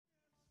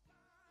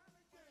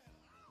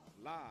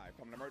Live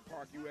from Leimert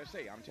Park,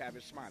 USA, I'm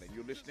Tavis, Smiley.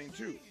 You're listening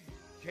to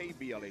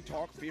KBLA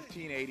Talk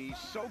 1580.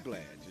 So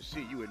glad to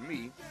see you and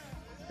me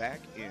back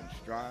in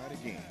stride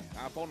again.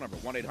 Our phone number,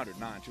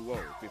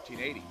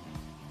 1-800-920-1580.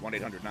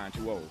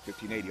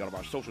 1-800-920-1580. All of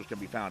our socials can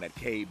be found at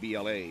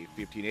KBLA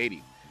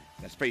 1580.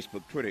 That's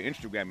Facebook, Twitter,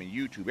 Instagram, and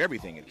YouTube.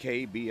 Everything at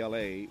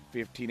KBLA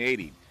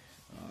 1580.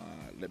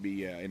 Let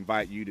me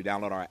invite you to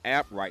download our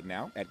app right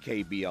now at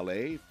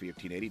KBLA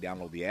 1580.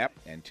 Download the app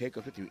and take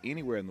us with you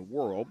anywhere in the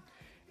world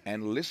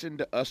and listen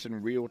to us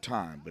in real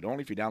time, but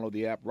only if you download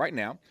the app right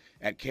now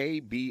at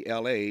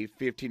KBLA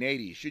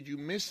 1580. Should you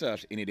miss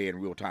us any day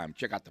in real time,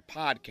 check out the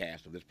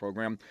podcast of this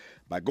program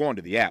by going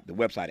to the app, the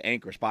website,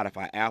 Anchor,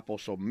 Spotify, Apple,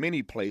 so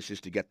many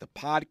places to get the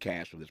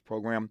podcast of this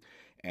program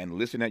and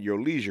listen at your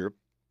leisure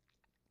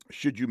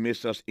should you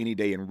miss us any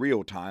day in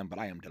real time. But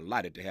I am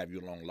delighted to have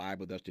you along live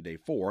with us today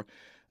for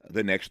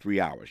the next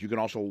 3 hours. You can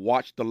also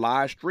watch the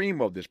live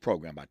stream of this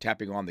program by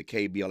tapping on the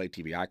KBLA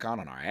TV icon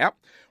on our app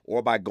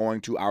or by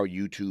going to our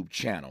YouTube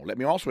channel. Let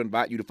me also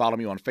invite you to follow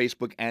me on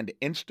Facebook and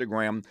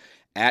Instagram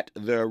at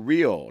The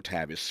Real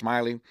Tavis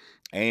Smiley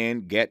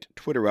and get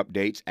Twitter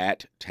updates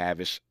at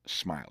Tavis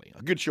Smiley.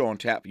 A good show on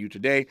tap for you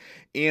today.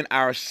 In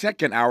our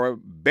second hour,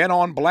 Bet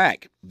on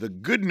Black, the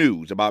good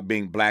news about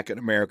being black in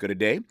America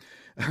today.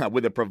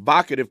 With a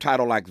provocative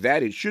title like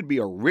that, it should be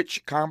a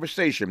rich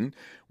conversation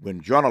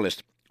when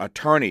journalist,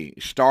 attorney,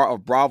 star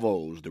of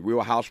Bravo's The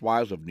Real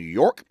Housewives of New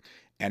York,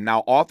 and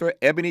now author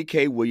Ebony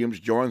K. Williams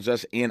joins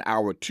us in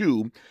hour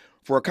two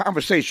for a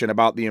conversation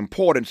about the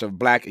importance of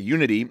black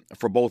unity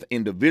for both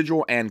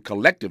individual and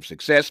collective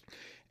success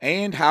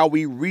and how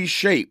we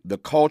reshape the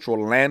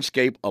cultural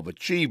landscape of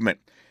achievement.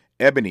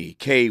 Ebony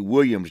K.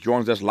 Williams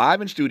joins us live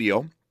in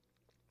studio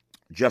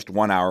just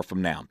 1 hour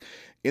from now.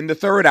 In the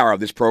third hour of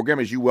this program,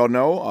 as you well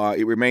know,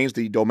 it remains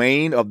the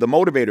domain of the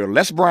motivator,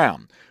 Les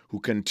Brown, who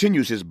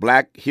continues his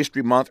Black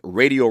History Month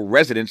radio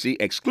residency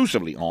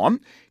exclusively on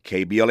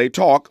KBLA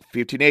Talk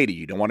 1580.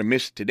 You don't want to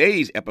miss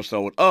today's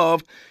episode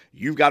of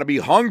You've Got to Be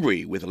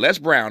Hungry with Les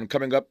Brown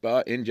coming up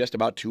in just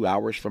about 2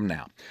 hours from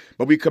now.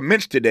 But we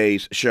commenced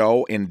today's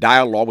show in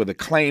dialogue with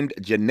acclaimed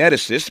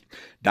geneticist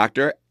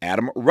Dr.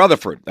 Adam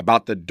Rutherford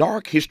about the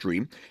dark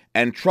history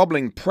and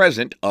troubling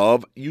present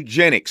of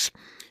eugenics.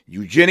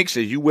 Eugenics,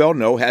 as you well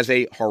know, has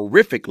a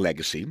horrific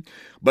legacy,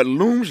 but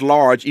looms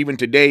large even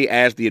today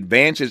as the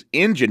advances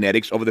in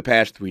genetics over the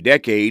past 3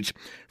 decades,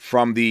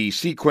 from the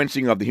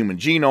sequencing of the human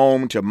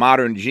genome to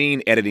modern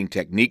gene editing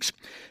techniques,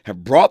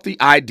 have brought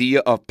the idea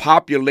of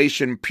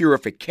population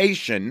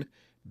purification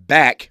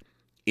back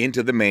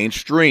into the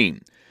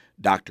mainstream.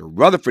 Dr.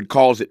 Rutherford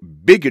calls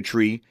it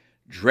bigotry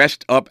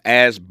dressed up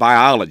as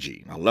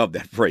biology. I love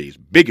that phrase,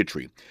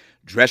 bigotry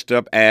dressed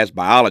up as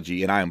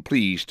biology, and I am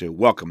pleased to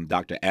welcome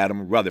Dr.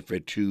 Adam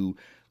Rutherford to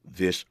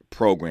this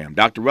program.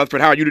 Dr. Rutherford,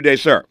 how are you today,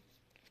 sir?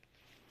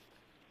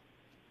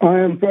 I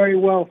am very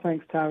well,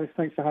 thanks, Tavis.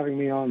 Thanks for having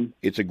me on.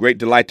 It's a great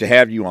delight to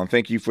have you on.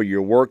 Thank you for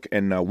your work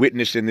and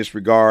witness in this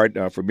regard,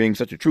 for being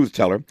such a truth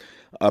teller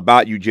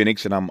about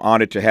eugenics, and I'm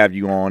honored to have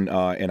you on,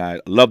 and I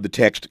love the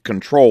text,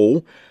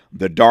 Control,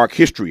 the Dark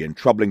History and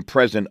Troubling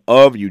Present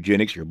of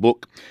Eugenics, your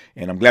book,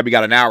 and I'm glad we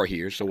got an hour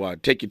here, so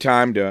take your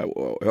time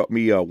to help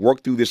me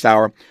work through this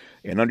hour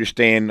and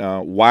understand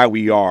why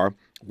we are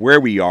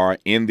where we are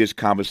in this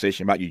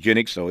conversation about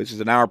eugenics. So this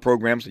is an hour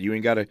program, so you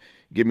ain't got to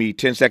give me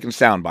 10-second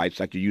sound bites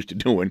like you used to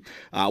doing.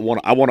 I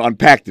want to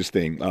unpack this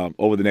thing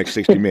over the next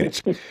 60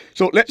 minutes.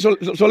 So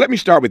let me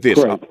start with this.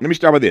 I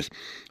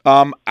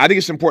think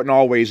it's important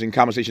always in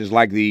conversations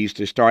like these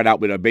to start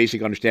out with a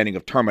basic understanding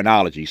of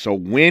terminology. So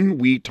when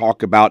we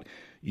talk about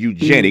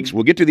eugenics,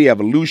 we'll get to the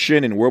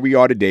evolution and where we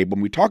are today. But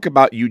when we talk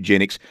about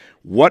eugenics,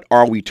 what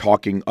are we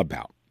talking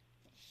about?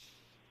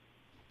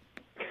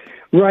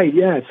 Right,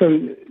 yeah.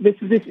 So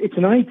it's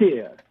an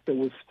idea that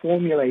was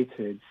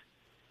formulated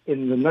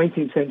in the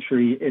 19th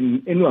century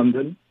in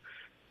London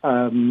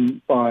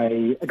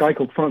by a guy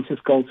called Francis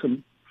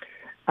Galton.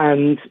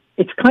 And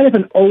it's kind of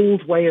an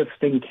old way of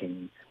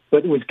thinking,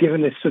 but it was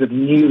given this sort of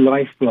new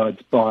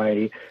lifeblood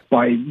by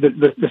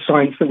the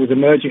science that was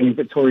emerging in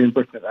Victorian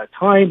Britain at that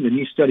time, the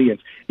new study of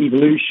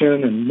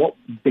evolution and what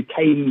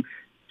became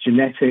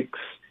genetics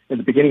at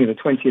the beginning of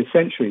the 20th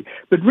century.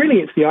 But really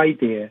it's the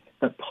idea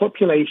that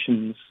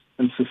populations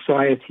and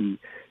society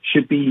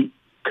should be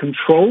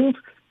controlled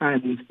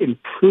and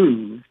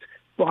improved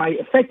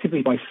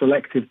effectively by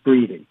selective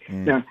breeding.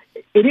 Now,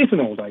 it is an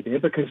old idea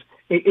because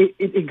it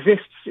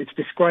exists. It's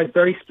described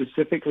very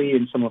specifically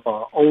in some of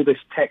our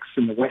oldest texts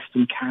in the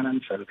Western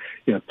canon. So,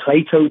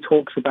 Plato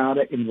talks about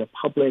it in the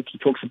Republic. He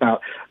talks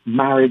about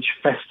marriage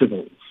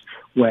festivals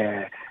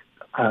where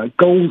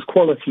gold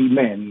quality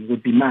men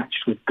would be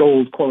matched with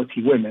gold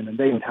quality women and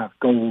they would have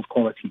gold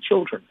quality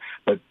children.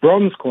 But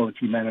bronze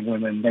quality men and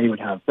women, they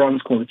would have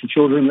bronze quality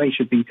children. They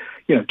should be,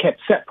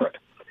 kept separate.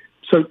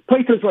 So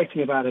Plato's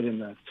writing about it in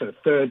the sort of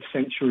 3rd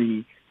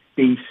century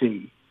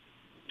BC.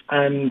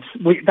 And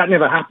that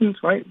never happened,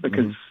 right?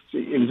 Because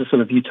it was a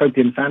sort of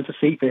utopian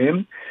fantasy for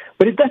him.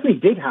 But it definitely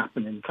did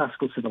happen in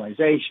classical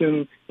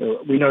civilization.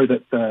 We know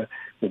that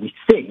we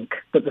think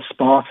that the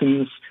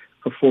Spartans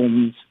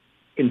performs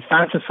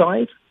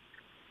infanticide.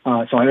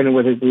 So I don't know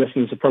whether the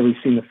listeners have probably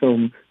seen the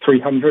film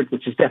 300,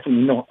 which is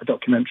definitely not a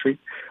documentary,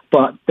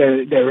 but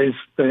there is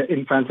the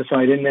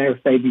infanticide in there.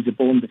 If babies are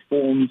born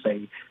deformed,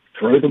 they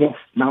throw them off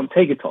Mount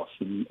Tegetos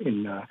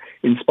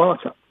in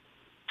Sparta.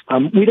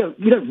 We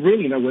don't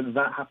really know whether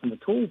that happened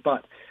at all,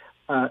 but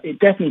it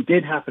definitely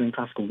did happen in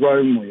classical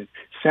Rome, with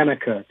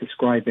Seneca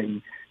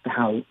describing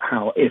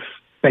how if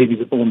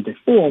babies are born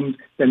deformed,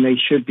 then they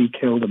should be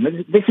killed. And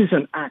this is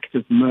an act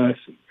of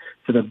mercy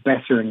for the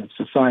bettering of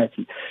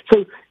society.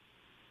 So,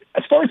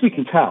 as far as we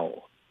can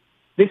tell,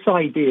 this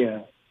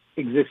idea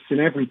exists in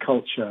every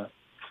culture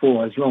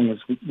for as long as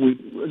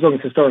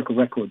historical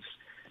records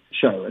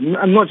show,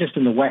 and not just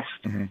in the West,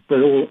 but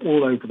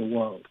all over the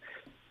world.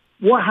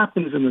 What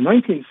happens in the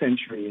 19th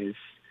century is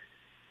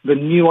the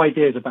new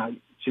ideas about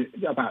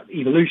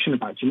evolution,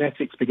 about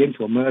genetics, begin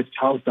to emerge.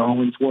 Charles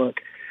Darwin's work,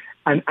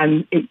 and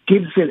it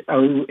gives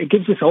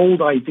this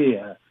old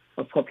idea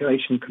of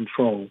population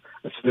control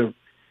a sort of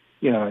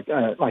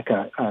like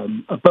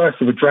a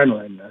burst of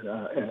adrenaline,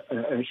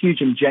 a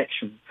huge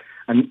injection,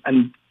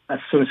 and a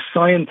sort of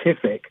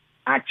scientific,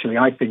 actually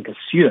I think a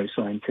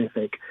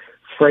pseudoscientific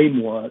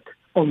framework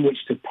on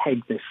which to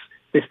peg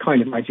this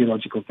kind of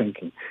ideological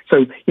thinking.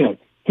 So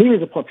here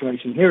is a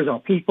population, here is our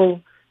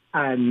people,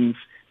 and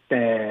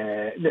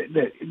the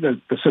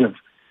sort of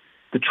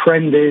the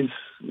trend is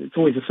it's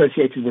always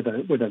associated with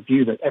a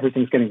view that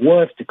everything's getting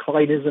worse,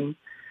 declinism.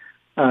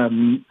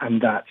 And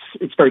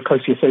it's very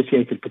closely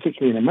associated,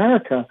 particularly in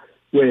America,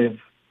 with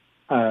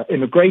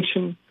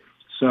immigration.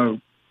 So,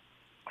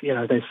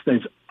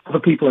 there's other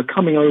people are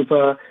coming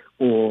over,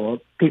 or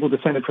people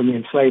descended from the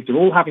enslaved are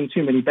all having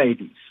too many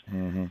babies.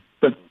 Mm-hmm.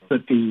 But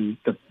the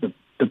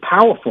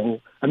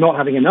powerful are not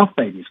having enough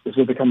babies because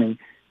we're becoming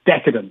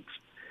decadent.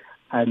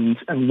 And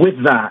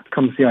with that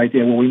comes the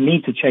idea, well, we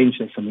need to change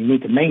this, and we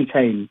need to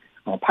maintain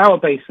our power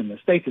base and the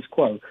status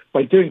quo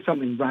by doing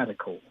something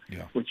radical,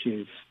 which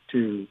is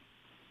to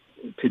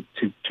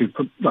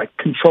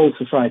control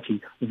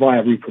society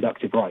via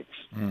reproductive rights.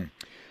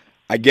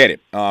 I get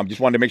it.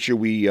 Just wanted to make sure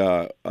we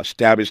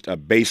established a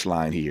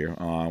baseline here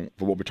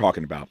for what we're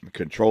talking about: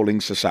 controlling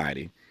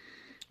society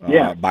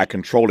by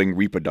controlling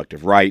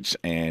reproductive rights,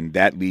 and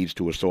that leads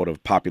to a sort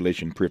of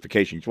population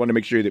purification. Just want to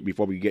make sure that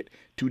before we get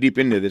too deep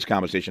into this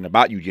conversation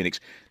about eugenics,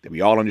 that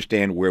we all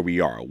understand where we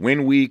are.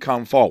 When we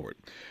come forward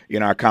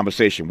in our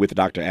conversation with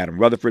Dr. Adam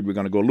Rutherford, we're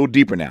going to go a little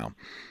deeper now.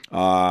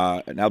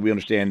 Now we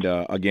understand,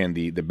 again,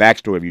 the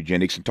backstory of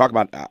eugenics, and talk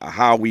about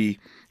how we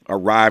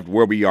arrived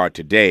where we are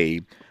today,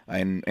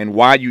 and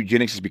why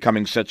eugenics is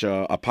becoming such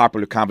a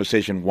popular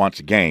conversation once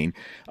again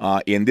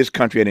in this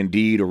country and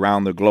indeed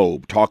around the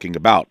globe, talking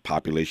about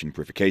population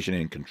purification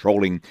and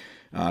controlling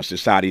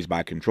societies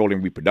by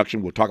controlling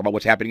reproduction. We'll talk about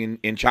what's happening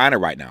in China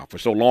right now. For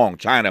so long,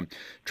 China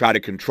tried to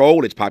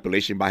control its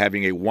population by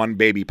having a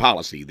one-baby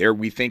policy. They're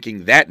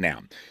rethinking that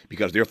now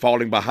because they're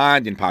falling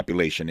behind in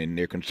population, and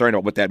they're concerned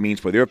about what that means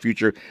for their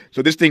future.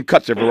 So this thing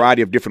cuts a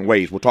variety of different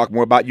ways. We'll talk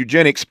more about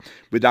eugenics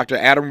with Dr.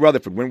 Adam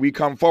Rutherford when we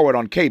come forward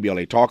on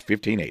KBLA Talk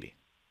 1580.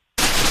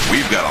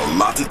 We've got a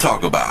lot to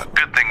talk about.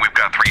 Good thing we've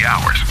got 3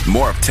 hours.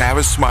 More of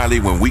Tavis Smiley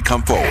when we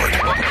come forward.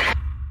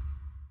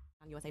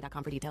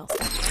 USA.com for details.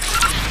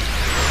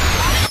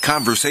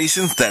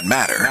 Conversations that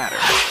matter.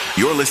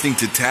 You're listening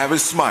to Tavis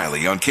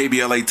Smiley on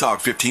KBLA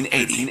Talk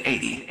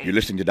 1580. You're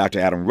listening to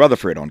Dr. Adam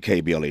Rutherford on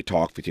KBLA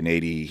Talk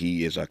 1580.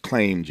 He is an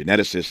acclaimed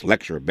geneticist,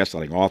 lecturer,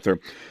 best-selling author.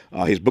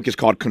 His book is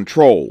called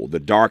Control: The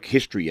Dark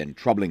History and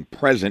Troubling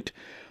Present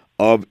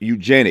of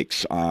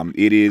Eugenics.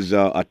 It is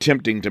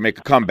attempting to make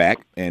a comeback,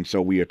 and so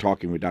we are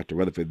talking with Dr.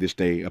 Rutherford this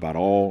day about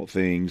all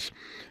things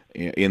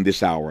in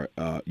this hour,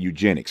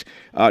 eugenics.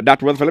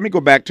 Dr. Rutherford, let me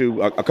go back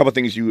to a couple of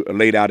things you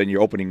laid out in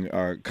your opening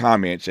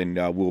comments, and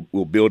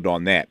we'll build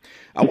on that.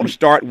 I want to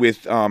start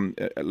with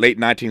late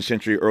 19th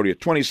century, early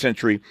 20th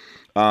century,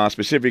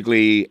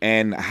 specifically,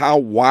 and how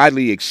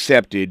widely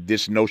accepted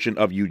this notion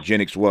of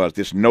eugenics was,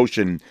 this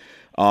notion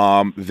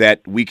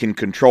that we can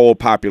control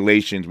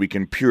populations, we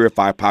can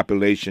purify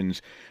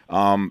populations,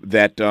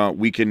 that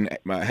we can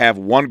have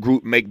one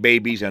group make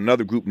babies and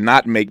another group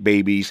not make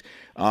babies.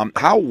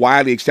 How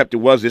widely accepted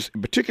was this,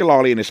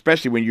 particularly and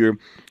especially when you're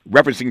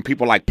referencing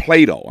people like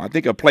Plato? I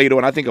think of Plato,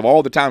 and I think of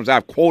all the times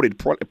I've quoted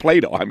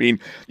Plato. I mean,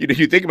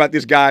 you think about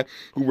this guy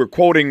who we're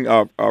quoting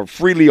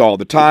freely all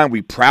the time.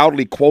 We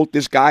proudly quote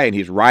this guy and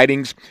his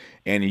writings,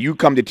 and you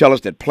come to tell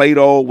us that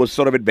Plato was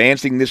sort of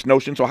advancing this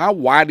notion. So how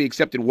widely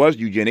accepted was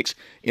eugenics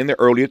in the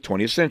early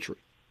 20th century?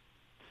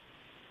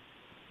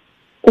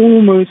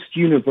 Almost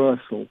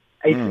universal.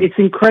 It's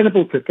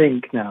incredible to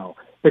think now,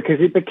 because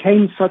it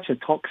became such a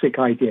toxic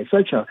idea,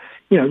 such a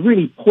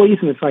really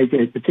poisonous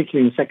idea,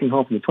 particularly in the second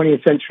half of the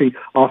 20th century,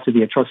 after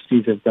the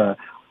atrocities of the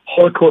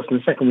Holocaust and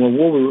the Second World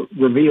War were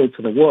revealed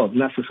to the world,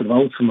 and that's the sort of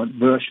ultimate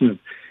version of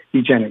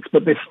eugenics.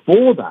 But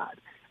before that,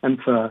 and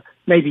for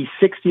maybe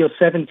 60 or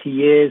 70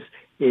 years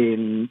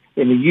in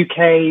the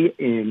UK,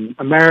 in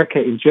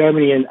America, in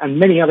Germany, and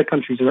many other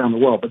countries around the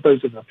world, but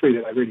those are the three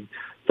that I really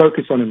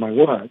focus on in my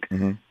work.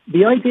 Mm-hmm.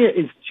 The idea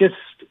is just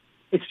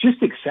it's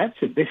just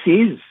accepted. This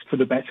is for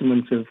the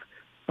betterment of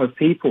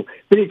people.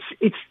 But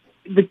it's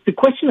the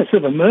question that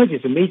sort of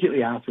emerges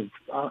immediately out of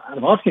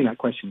asking that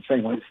question,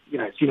 saying, well,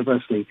 it's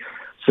universally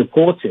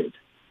supported,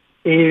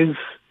 is,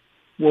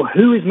 well,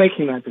 who is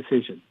making that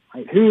decision?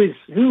 Right? Who is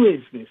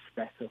this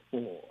better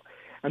for?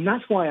 And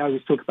that's why I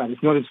always talk about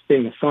it's not as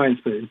being a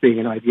science, but as being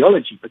an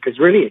ideology, because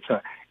really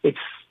it's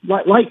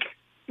like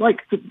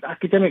the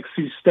academics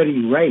who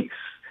study race.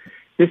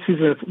 This is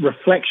a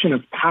reflection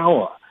of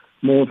power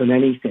more than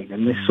anything,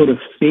 and this sort of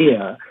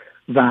fear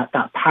that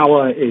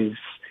power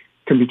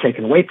can be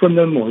taken away from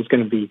them, or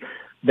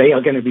they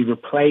are going to be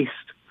replaced.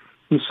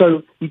 And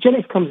so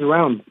eugenics comes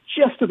around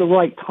just at the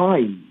right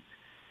time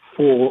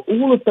for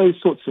all of those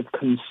sorts of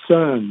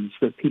concerns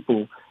that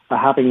people are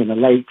having in the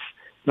late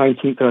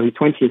 19th, early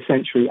 20th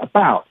century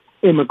about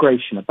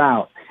immigration,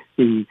 about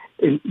the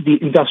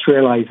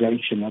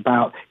industrialization,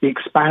 about the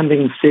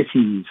expanding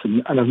cities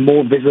and a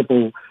more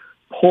visible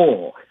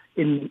poor.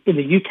 In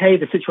the UK,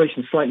 the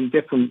situation is slightly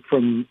different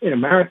from in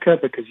America,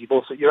 because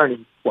you're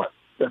only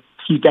a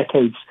few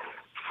decades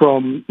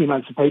from the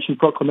Emancipation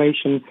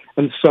Proclamation,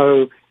 and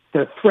so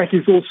the threat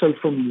is also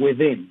from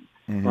within.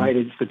 Mm-hmm. Right?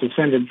 It's the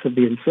descendants of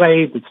the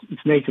enslaved,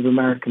 it's Native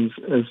Americans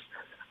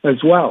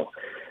as well.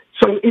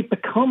 So it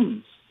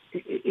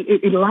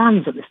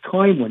lands at this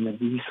time when there's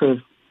these sort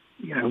of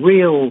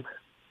real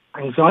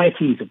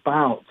anxieties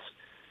about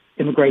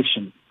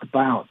immigration,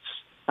 about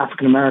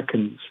African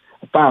Americans,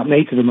 about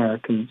Native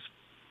Americans,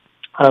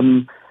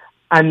 and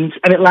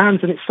it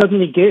lands and it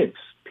suddenly gives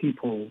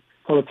people,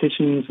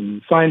 politicians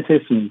and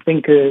scientists and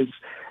thinkers,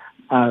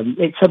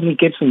 it suddenly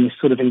gives them this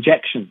sort of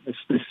injection,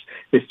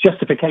 this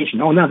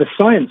justification. Oh, now the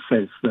science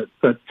says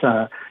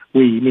that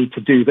we need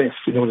to do this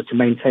in order to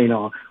maintain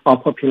our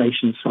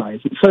population size.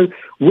 And so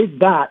with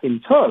that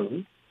in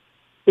tow,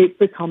 it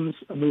becomes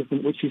a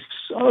movement which is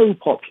so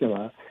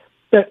popular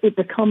that it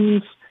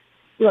becomes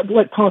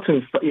like part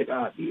of,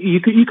 you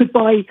could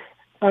buy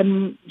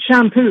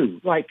shampoo,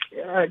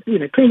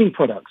 cleaning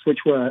products, which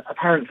were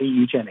apparently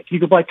eugenic. You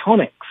could buy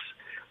tonics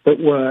that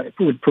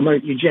would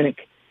promote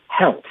eugenic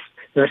health.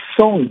 There are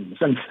songs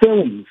and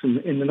films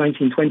in the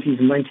 1920s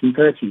and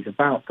 1930s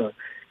about the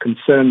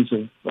concerns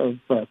of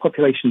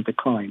population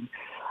decline.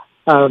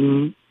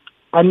 And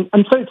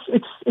so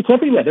it's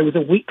everywhere. There was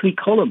a weekly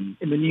column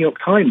in the New York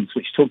Times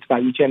which talked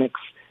about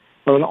eugenics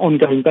on an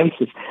ongoing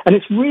basis. And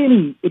it's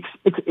really,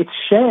 it's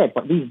shared,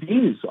 but these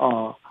views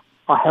are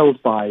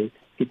held by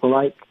people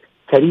like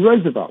Teddy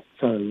Roosevelt.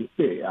 So,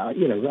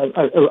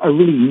 a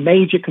really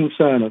major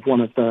concern of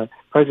one of the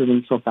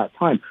presidents of that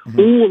time. Mm-hmm.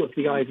 All of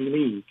the Ivy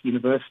League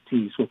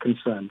universities were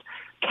concerned.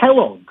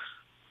 Kellogg's,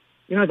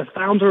 the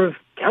founder of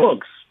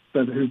Kellogg's,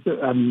 so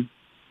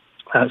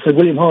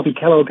William Harvey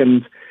Kellogg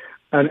and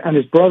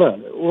his brother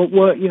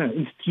were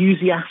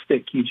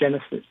enthusiastic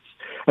eugenicists.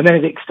 And then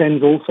it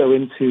extends also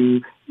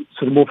into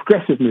sort of more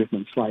progressive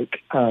movements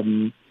like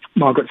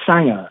Margaret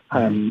Sanger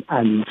and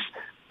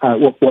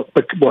what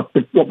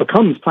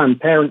becomes Planned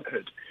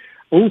Parenthood.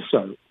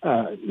 Also,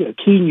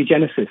 keen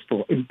eugenicists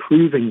for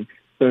improving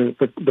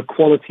the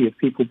quality of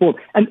people born,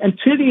 and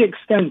to the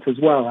extent as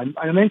well.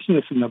 I mentioned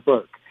this in the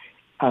book.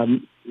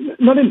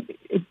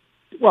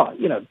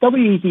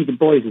 W.E.B. Du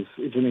Bois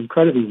is an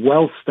incredibly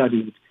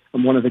well-studied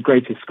and one of the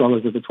greatest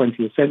scholars of the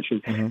 20th century.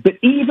 Mm-hmm. But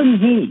even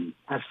he,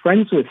 as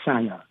friends with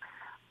Sanger,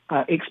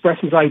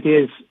 expresses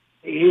ideas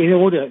in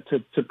order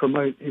to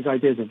promote his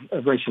ideas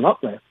of racial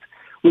uplift,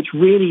 which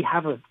really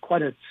have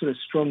quite a sort of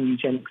strong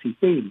eugenicsy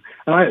theme.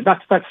 And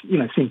that's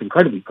seems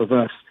incredibly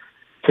perverse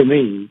to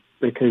me,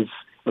 because,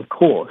 of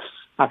course,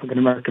 African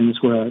Americans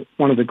were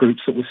one of the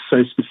groups that was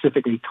so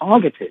specifically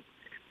targeted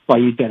by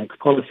eugenics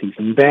policies,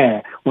 and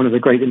they're one of the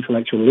great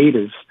intellectual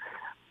leaders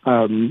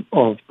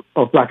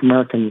of Black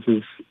Americans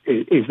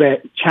is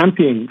there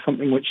championing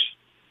something which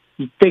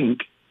you think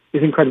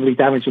is incredibly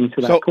damaging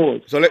to that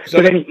cause.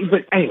 But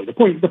anyway,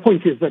 the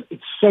point is that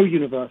it's so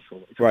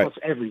universal. It's across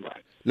everywhere.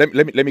 Let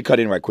me cut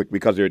in right quick,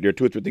 because there are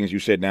two or three things you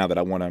said now that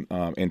I want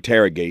to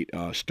interrogate,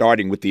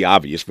 starting with the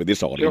obvious for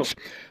this audience.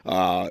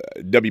 Sure.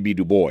 W.B.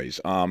 Du Bois.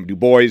 Du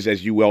Bois,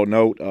 as you well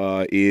note,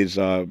 is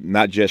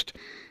not just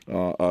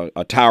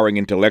a towering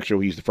intellectual.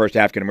 He's the first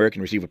African-American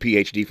to receive a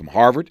Ph.D. from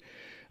Harvard.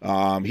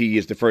 He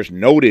is the first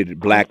noted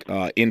Black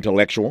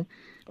intellectual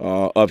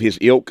of his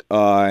ilk.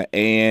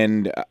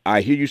 And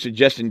I hear you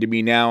suggesting to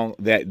me now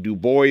that Du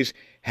Bois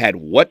had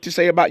what to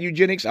say about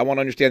eugenics? I want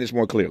to understand this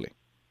more clearly.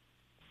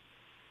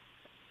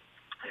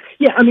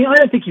 Yeah, I mean, I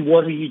don't think he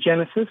was a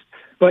eugenicist,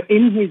 but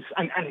in his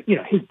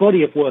his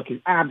body of work is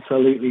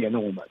absolutely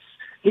enormous.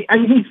 He's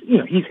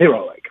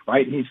heroic,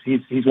 right?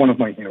 He's one of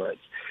my heroes.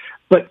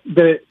 But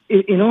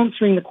in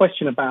answering the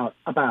question about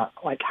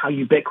like how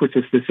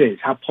ubiquitous this is,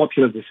 how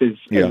popular this is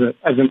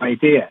as an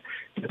idea,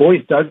 Du Bois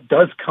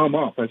does come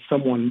up as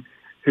someone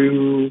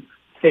who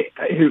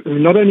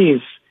not only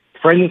is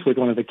friends with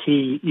one of the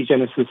key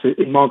eugenicists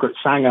in Margaret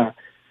Sanger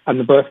and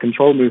the birth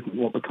control movement,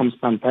 what becomes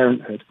Planned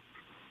Parenthood,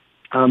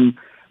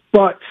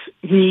 but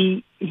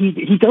he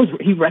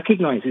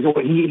recognizes,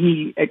 or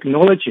he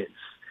acknowledges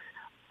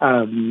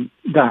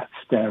that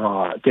there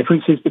are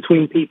differences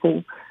between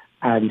people.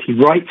 And he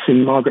writes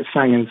in Margaret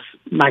Sanger's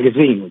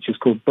magazine, which is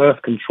called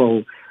Birth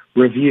Control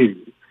Review,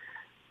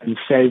 and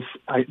says,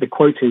 the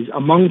quote is,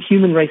 "Among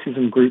human races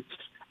and groups,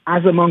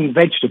 as among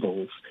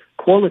vegetables,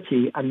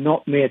 quality and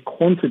not mere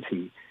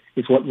quantity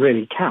is what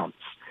really counts."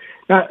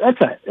 Now,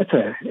 it's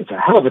a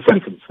hell of a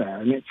sentence there,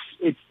 and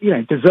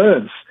it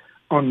deserves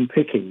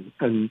unpicking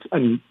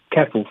and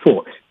careful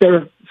thought. There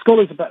are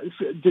scholars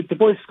Du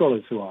Bois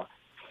scholars who are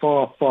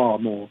far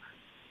more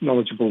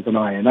knowledgeable than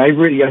I, and I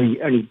really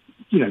only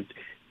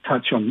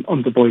touch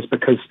on Du Bois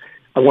because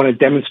I want to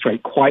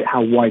demonstrate quite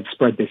how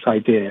widespread this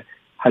idea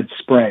had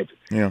spread.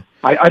 Yeah,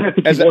 I don't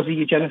think he was a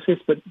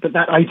eugenicist, but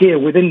that idea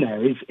within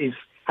there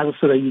has a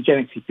sort of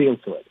eugenics feel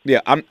to it. Yeah,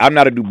 I'm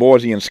not a Du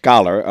Boisian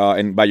scholar,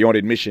 and by your own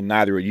admission,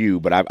 neither are you.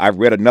 But I've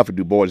read enough of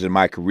Du Bois in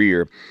my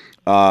career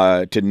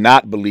to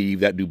not believe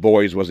that Du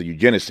Bois was a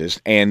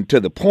eugenicist. And to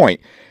the point,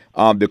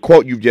 the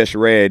quote you've just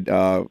read,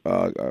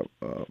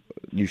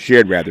 you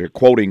shared rather,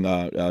 quoting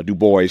Du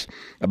Bois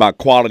about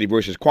quality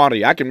versus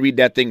quantity. I can read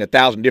that thing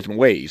 1,000 different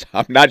ways.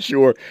 I'm not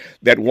sure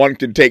that one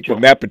can take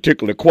from that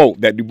particular quote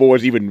that Du Bois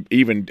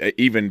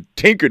even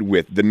tinkered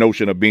with the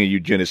notion of being a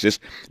eugenicist,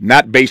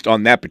 not based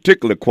on that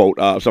particular quote.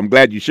 So I'm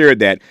glad you shared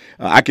that.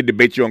 I could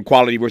debate you on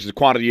quality versus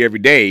quantity every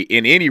day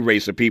in any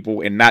race of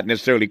people and not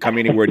necessarily come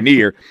anywhere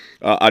near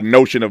a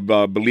notion of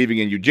believing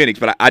in eugenics.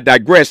 But I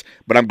digress.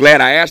 But I'm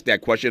glad I asked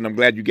that question. I'm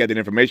glad you get that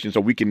information so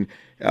we can,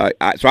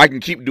 so I can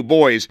keep Du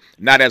Bois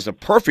not as a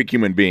perfect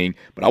human being,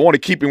 but I want to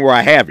keep him where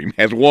I have him,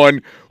 as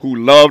one who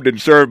loved and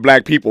served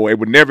black people and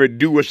would never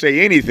do or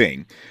say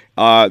anything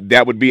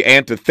that would be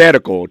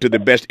antithetical to the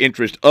best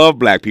interest of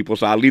black people.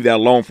 So I'll leave that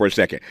alone for a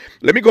second.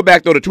 Let me go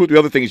back, though, to 2 or 3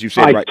 other things you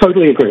said. I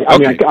totally agree.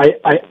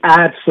 I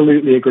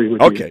absolutely agree with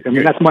you. I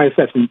mean, that's my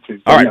assessment, too.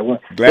 So, all right.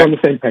 We're on the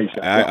same page.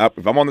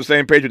 If I'm on the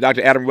same page with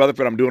Dr. Adam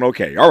Rutherford, I'm doing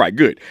okay. All right,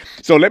 good.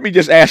 So let me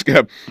just ask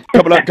a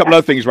couple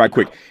other things right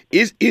quick.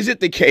 Is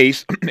it the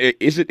case,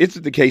 is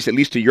it the case, at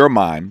least to your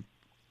mind,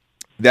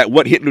 that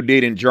what Hitler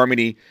did in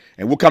Germany,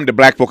 and we'll come to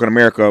black folk in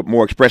America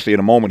more expressly in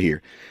a moment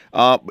here,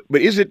 but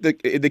is it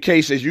the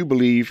case, as you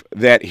believe,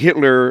 that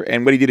Hitler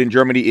and what he did in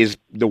Germany is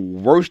the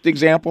worst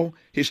example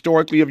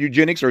historically of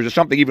eugenics, or is there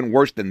something even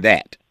worse than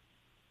that?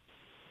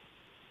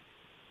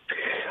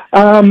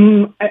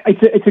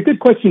 It's a good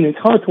question. It's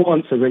hard to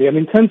answer, really. I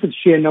mean, in terms of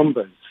sheer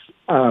numbers,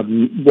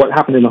 what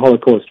happened in the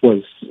Holocaust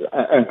was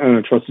an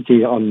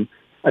atrocity on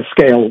a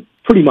scale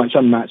pretty much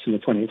unmatched in the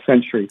 20th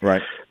century.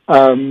 Right.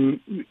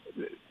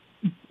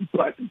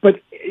 But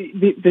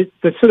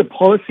the sort of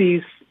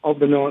policies of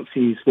the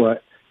Nazis were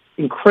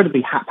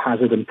incredibly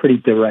haphazard and pretty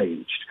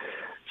deranged.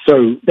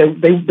 So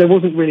there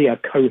wasn't really a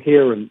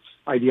coherent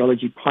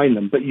ideology behind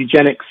them. But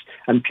eugenics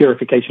and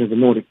purification of the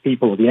Nordic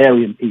people or the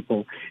Aryan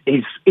people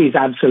is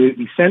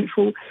absolutely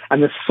central.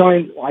 And the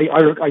science,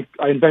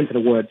 I invented a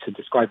word to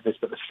describe this,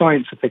 but the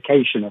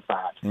scientification of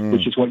that,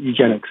 which is what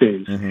eugenics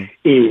is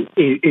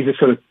a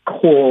sort of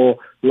core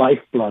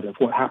lifeblood of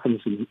what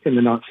happens in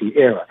the Nazi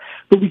era.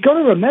 But we've got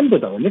to remember,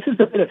 though, and this is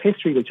a bit of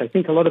history which I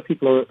think a lot of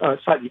people are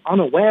slightly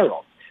unaware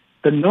of,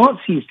 the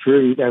Nazis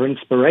drew their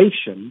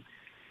inspiration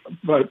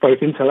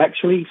both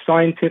intellectually,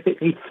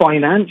 scientifically,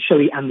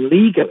 financially, and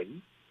legally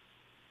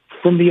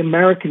from the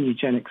American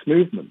eugenics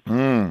movement.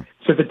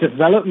 So the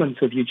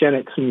development of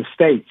eugenics in the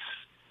States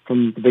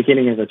from the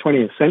beginning of the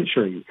 20th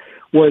century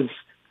was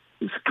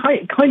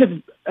kind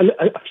of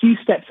a few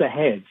steps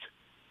ahead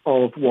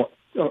of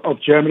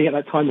Germany at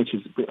that time, which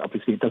is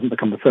obviously it doesn't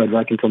become the Third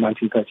Reich until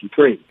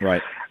 1933.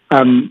 Right.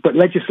 But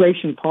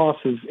legislation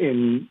passes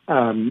in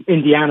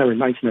Indiana in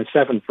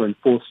 1907 for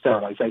enforced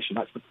sterilization.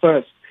 That's the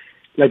first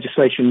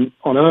legislation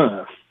on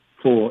earth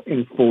for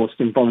enforced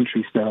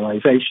involuntary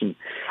sterilization,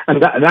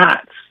 and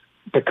that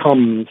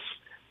becomes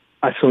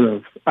a sort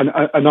of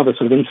another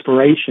sort of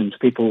inspiration to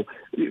people,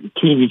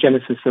 keen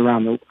eugenicists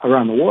around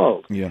the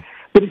world. Yeah.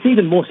 But it's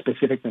even more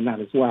specific than that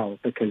as well,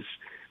 because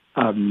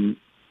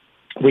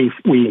we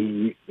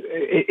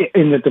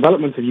in the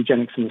development of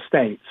eugenics in the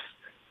States,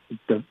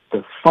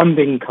 the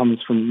funding comes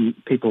from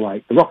people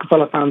like the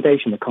Rockefeller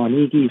Foundation, the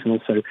Carnegies, and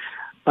also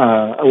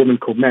a woman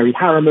called Mary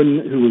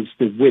Harriman, who was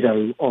the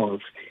widow of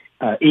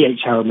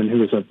E.H. Harriman, who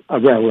was a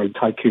railroad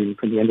tycoon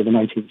from the end of the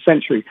 19th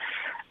century.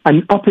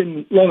 And up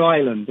in Long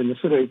Island, in the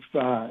sort of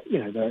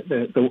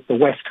the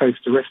West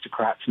Coast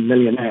aristocrats and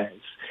millionaires,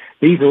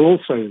 these are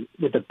also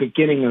with the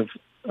beginning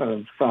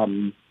of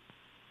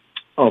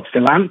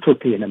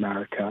philanthropy in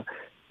America.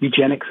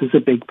 Eugenics is a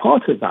big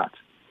part of that.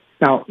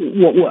 Now,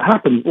 what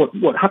happens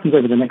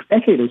over the next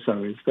decade or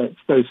so is that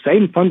those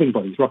same funding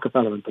bodies,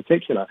 Rockefeller in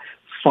particular,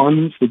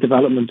 funds the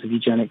development of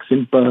eugenics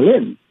in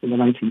Berlin in the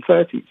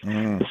 1930s.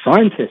 The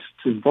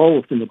scientists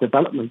involved in the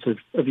development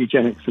of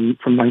eugenics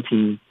from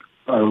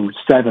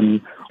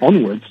 1907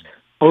 onwards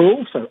are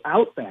also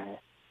out there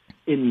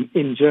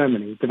in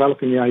Germany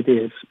developing the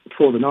ideas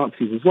for the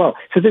Nazis as well.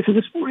 So there's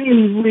this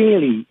really,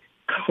 really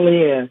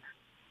clear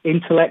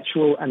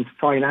intellectual and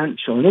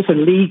financial and also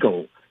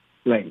legal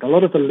link. A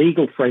lot of the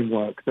legal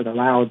framework that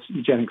allowed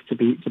eugenics to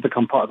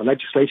become part of the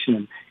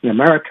legislation in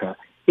America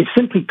is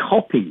simply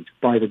copied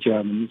by the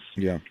Germans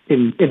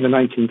in the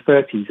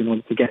 1930s in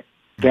order to get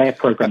their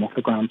program off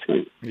the ground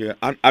too. Yeah,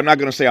 I'm not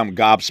going to say I'm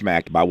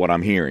gobsmacked by what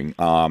I'm hearing.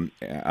 I'm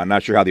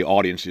not sure how the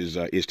audience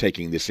is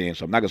taking this in,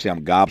 so I'm not going to say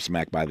I'm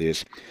gobsmacked by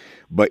this.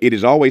 But it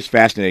is always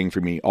fascinating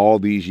for me, all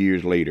these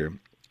years later,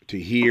 to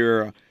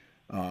hear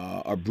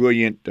a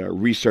brilliant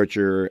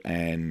researcher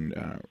and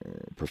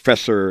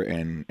professor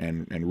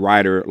and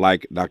writer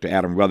like Dr.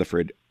 Adam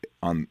Rutherford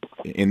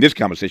in this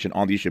conversation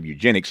on the issue of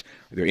eugenics.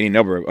 There are any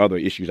number of other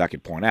issues I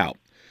could point out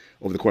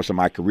over the course of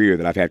my career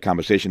that I've had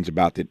conversations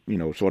about that,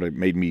 sort of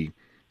made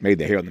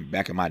the hair on the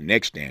back of my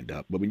neck stand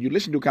up. But when you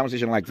listen to a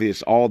conversation like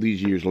this all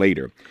these years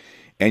later,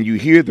 and you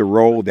hear the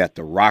role that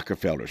the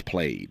Rockefellers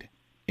played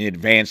in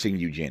advancing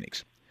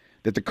eugenics,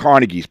 that the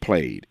Carnegies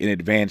played in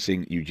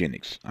advancing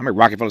eugenics. I'm at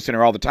Rockefeller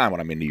Center all the time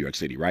when I'm in New York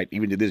City, right?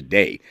 Even to this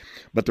day.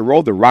 But the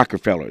role the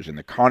Rockefellers and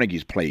the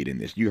Carnegies played in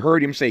this, you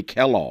heard him say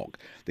Kellogg.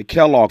 The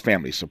Kellogg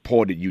family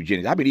supported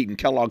eugenics. I've been eating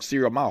Kellogg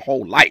cereal my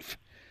whole life.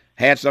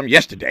 Had some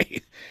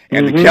yesterday.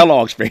 And the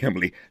Kellogg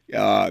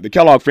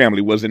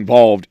family was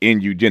involved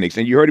in eugenics.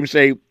 And you heard him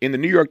say in the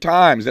New York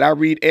Times that I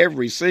read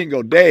every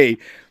single day,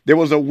 there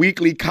was a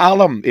weekly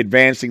column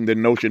advancing the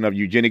notion of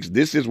eugenics.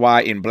 This is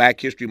why in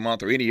Black History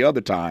Month or any other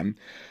time,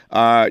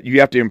 you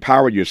have to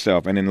empower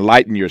yourself and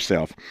enlighten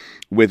yourself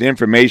with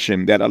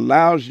information that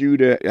allows you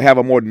to have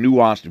a more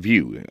nuanced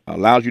view,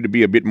 allows you to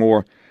be a bit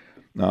more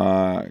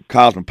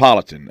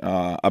cosmopolitan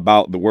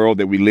about the world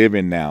that we live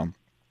in now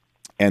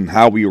and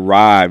how we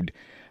arrived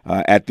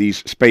at these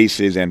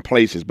spaces and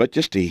places. But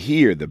just to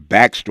hear the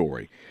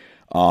backstory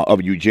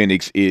of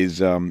eugenics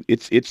is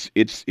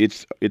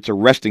it's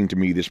arresting to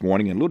me this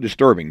morning and a little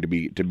disturbing to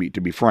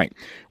be frank.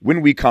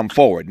 When we come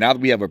forward, now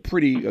that we have a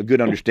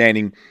good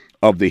understanding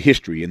of the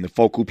history and the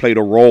folk who played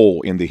a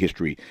role in the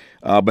history,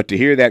 but to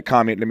hear that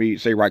comment, let me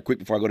say right quick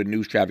before I go to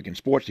news, traffic, and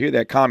sports, to hear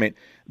that comment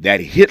that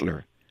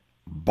Hitler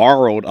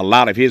borrowed a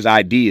lot of his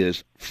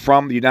ideas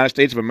from the United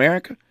States of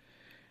America,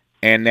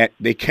 and that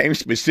they came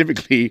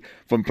specifically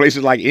from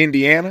places like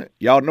Indiana.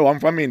 Y'all know I'm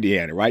from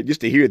Indiana, right?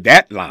 Just to hear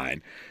that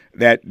line,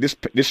 that this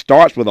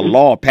starts with a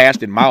law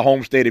passed in my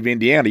home state of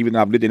Indiana, even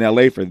though I've lived in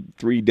L.A. for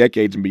 3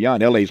 decades and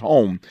beyond. L.A.'s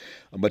home,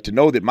 but to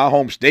know that my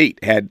home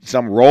state had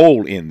some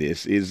role in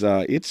this is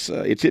it's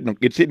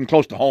hitting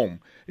close to home,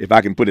 if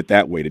I can put it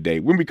that way today.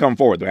 When we come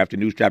forward, though, after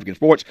news, traffic, and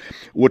sports,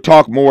 we'll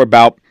talk more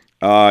about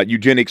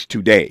eugenics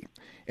today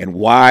and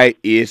why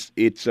it's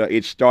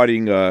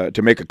starting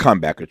to make a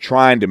comeback or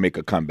trying to make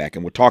a comeback.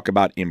 And we'll talk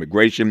about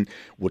immigration.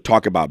 We'll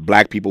talk about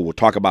black people. We'll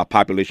talk about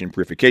population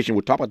purification.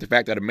 We'll talk about the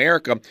fact that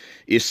America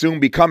is soon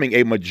becoming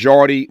a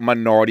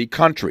majority-minority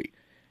country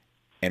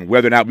and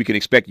whether or not we can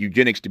expect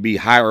eugenics to be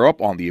higher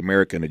up on the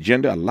American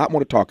agenda. A lot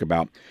more to talk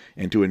about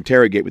and to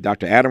interrogate with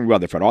Dr. Adam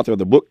Rutherford, author of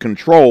the book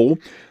Control,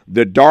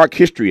 The Dark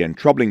History and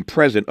Troubling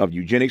Present of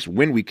Eugenics,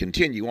 when we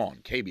continue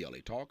on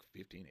KBLA Talk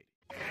 1580.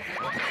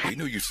 We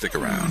knew you'd stick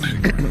around.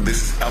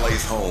 This is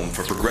LA's home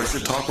for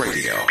progressive talk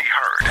radio. Be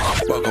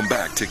heard. Welcome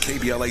back to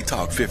KBLA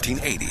Talk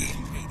 1580.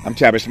 I'm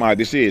Tavis Smiley.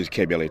 This is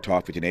KBLA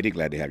Talk 1580.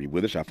 Glad to have you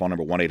with us. Our phone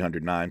number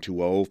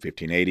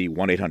 1-800-920-1580,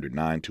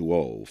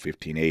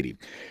 1-800-920-1580.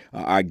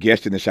 Our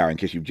guest in this hour, in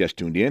case you've just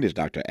tuned in, is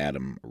Dr.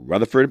 Adam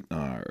Rutherford,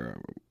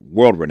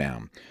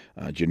 world-renowned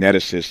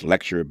geneticist,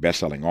 lecturer,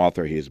 best-selling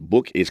author. His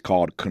book is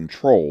called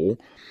Control,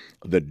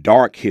 The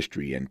Dark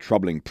History and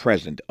Troubling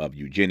Present of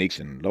Eugenics.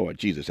 And Lord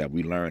Jesus, have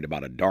we learned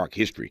about a dark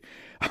history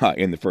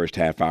in the first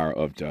half hour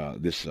of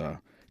this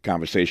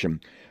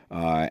conversation.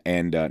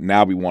 And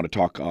now we want to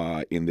talk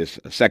in this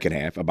second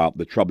half about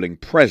the troubling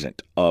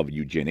present of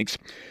eugenics.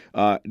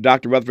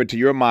 Dr. Rutherford, to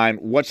your mind,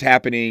 what's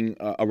happening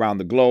around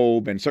the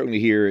globe and certainly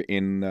here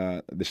in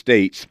the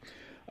States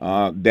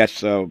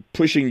that's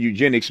pushing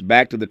eugenics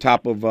back to the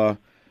top of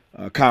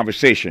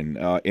conversation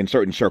in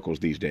certain circles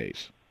these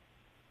days?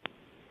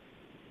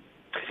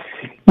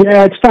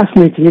 Yeah, it's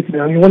fascinating, isn't it?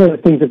 I mean, one of the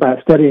things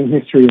about studying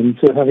history and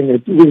sort of having a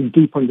really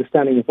deep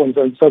understanding of one's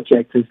own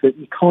subject is that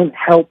you can't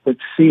help but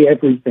see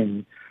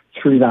everything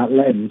through that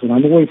lens. And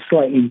I'm always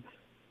slightly,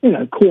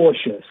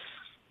 cautious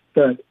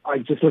that I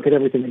just look at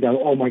everything and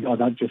go, oh my God,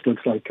 that just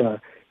looks like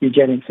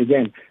eugenics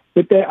again.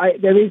 But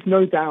there is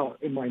no doubt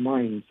in my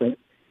mind that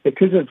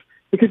because of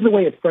the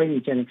way it's framed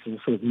eugenics as a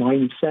sort of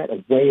mindset,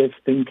 a way of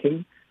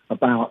thinking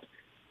about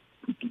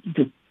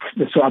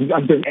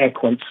I'm doing air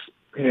quotes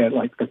here,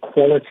 like the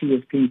quality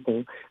of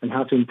people and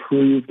how to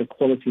improve the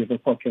quality of the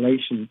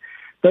population.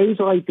 Those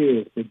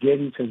ideas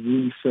begin to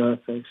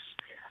resurface,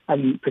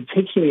 and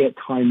particularly at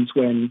times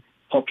when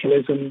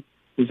populism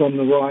is on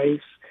the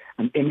rise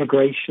and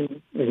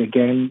immigration is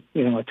again,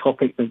 a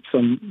topic that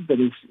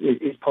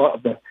is part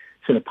of the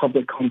sort of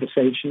public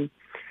conversation.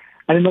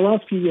 And in the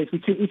last few years,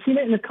 we've seen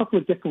it in a couple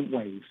of different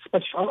ways.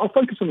 I'll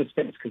focus on the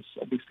States because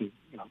obviously,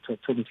 I'm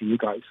talking to you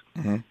guys.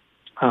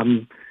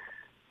 Mm-hmm.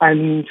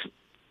 And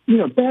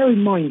bear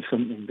in mind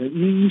something that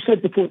you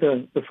said before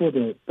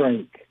the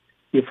break.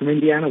 You're from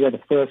Indiana, where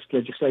the first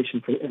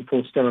legislation for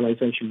enforced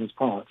sterilization was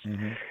passed.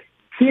 Mm-hmm.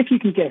 See if you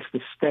can guess the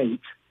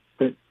state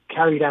that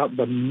carried out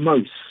the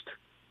most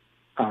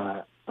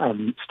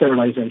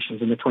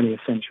sterilizations in the 20th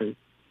century.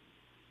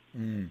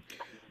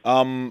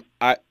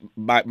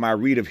 My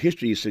read of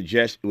history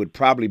suggests it would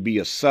probably be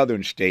a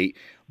southern state,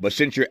 but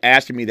since you're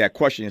asking me that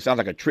question, it sounds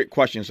like a trick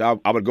question,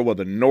 so I would go with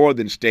a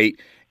northern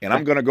state, and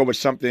I'm going to go with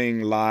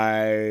something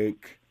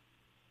like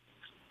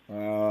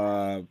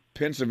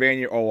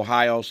Pennsylvania,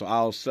 Ohio, so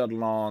I'll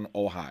settle on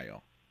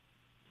Ohio.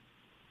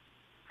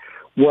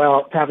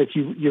 Well, Tavis,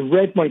 you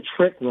read my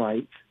trick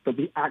right, but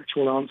the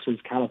actual answer is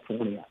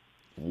California.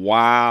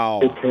 Wow.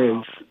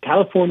 Because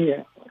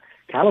California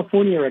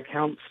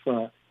accounts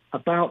for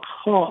about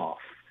half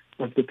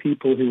of the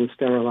people who were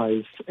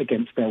sterilized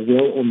against their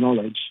will or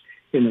knowledge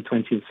in the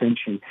 20th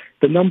century.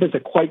 The numbers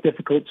are quite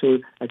difficult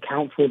to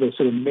account for. The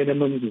sort of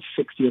minimums of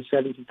 60 or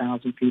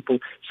 70,000 people.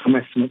 Some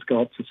estimates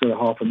go up to sort of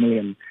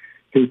 500,000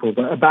 people,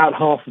 but about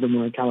half of them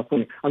were in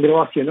California. I'm going to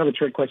ask you another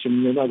trick question,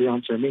 and you'll know the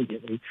answer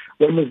immediately.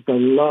 When was the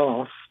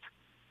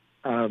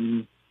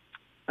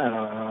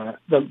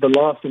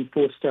last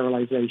enforced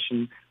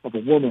sterilization of a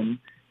woman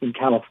in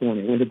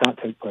California? When did that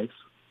take place?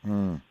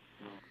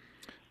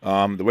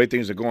 The way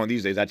things are going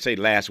these days, I'd say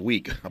last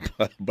week,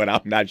 but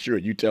I'm not sure.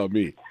 You tell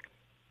me.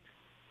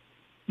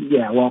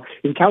 Yeah, well,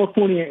 in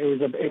California, it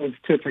was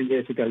 2 or 3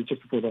 years ago,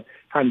 just before the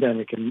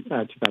pandemic in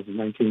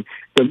 2019.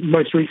 The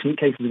most recent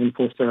cases of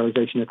enforced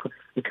sterilization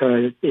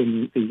occurred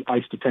in the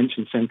ICE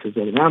detention centers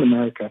all around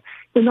America.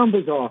 The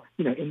numbers are,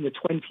 in the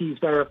 20s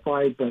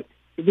verified, but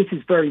this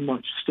is very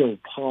much still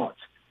part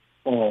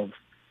of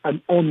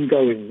an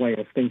ongoing way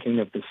of thinking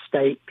of the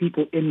state.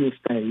 People in the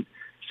state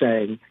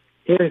saying,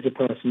 here is a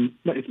person.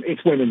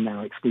 It's women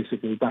now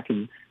exclusively. Back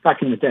in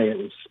the day, it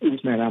was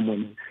men and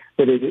women.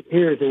 But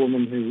here is a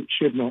woman who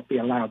should not be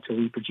allowed to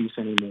reproduce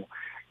anymore.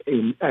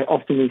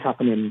 Often these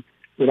happen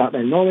without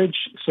their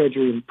knowledge,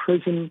 surgery in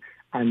prison,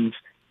 and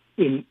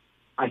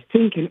I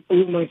think in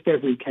almost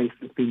every case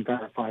that's been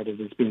verified as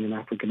being an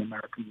African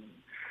American woman.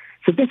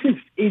 So this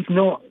is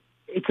not.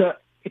 It's a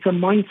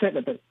mindset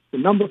that the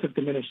numbers have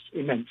diminished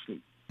immensely,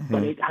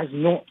 but it has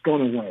not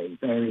gone away.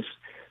 There is.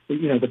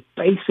 The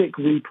basic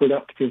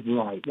reproductive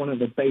right, one of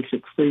the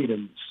basic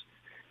freedoms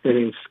that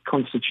is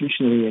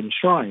constitutionally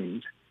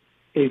enshrined,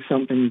 is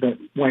something that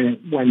when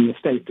the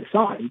state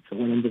decides, or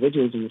when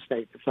individuals in the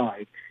state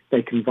decide,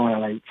 they can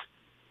violate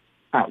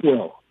at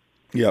will.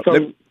 Yeah.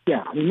 So,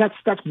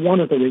 that's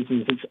one of the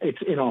reasons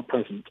it's in our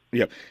present.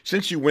 Yeah.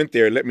 Since you went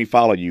there, let me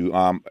follow you.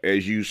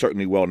 As you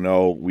certainly well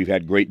know, we've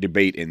had great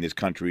debate in this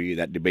country.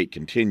 That debate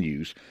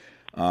continues.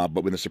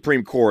 But when the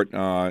Supreme Court,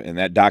 and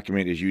that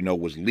document, as you know,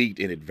 was leaked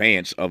in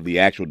advance of the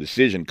actual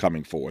decision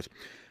coming forth,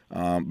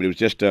 but it was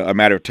just a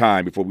matter of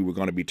time before we were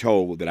going to be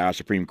told that our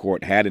Supreme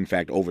Court had, in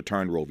fact,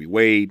 overturned Roe v.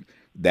 Wade.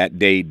 That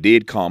day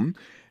did come,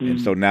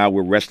 and so now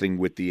we're wrestling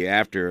with the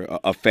after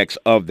effects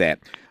of that.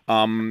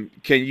 Can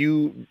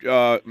you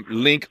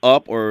link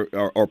up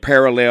or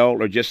parallel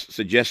or just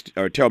suggest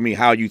or tell me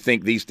how you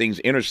think these things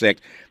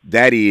intersect?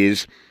 That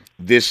is,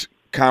 this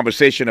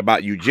conversation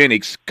about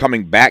eugenics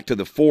coming back to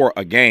the fore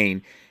again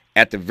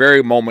at the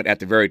very moment, at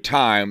the very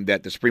time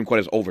that the Supreme Court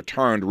has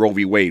overturned Roe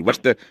v. Wade. What's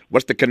the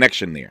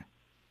connection there?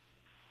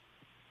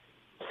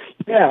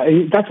 Yeah,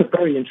 that's a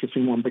very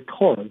interesting one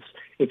because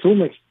it's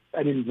almost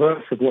an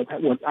inverse of what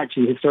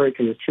actually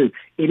historically is true.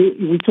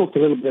 We talked a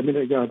little bit a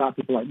minute ago about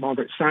people like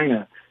Margaret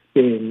Sanger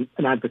being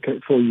an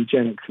advocate for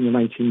eugenics in the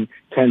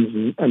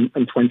 1910s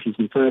and 20s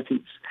and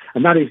 30s,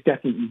 and that is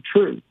definitely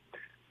true.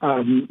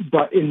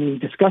 But in the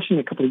discussion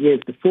a couple of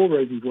years before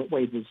Roe v.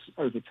 Wade was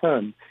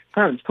overturned,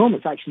 Clarence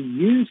Thomas actually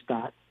used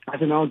that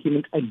as an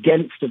argument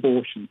against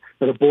abortion,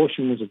 that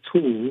abortion was a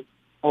tool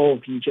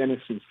of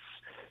eugenicists.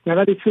 Now,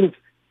 that is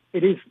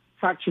it is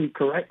factually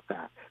correct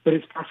but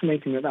it's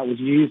fascinating that was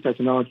used as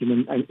an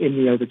argument in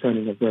the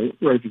overturning of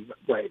Roe v.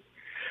 Wade.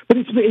 But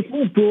it's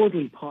more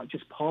broadly part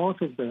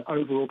of the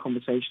overall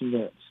conversation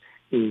that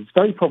is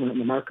very prominent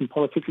in American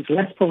politics. It's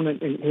less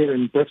prominent here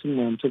in Britain,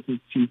 where I'm talking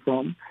to you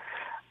from.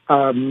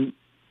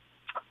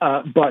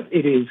 But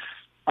it is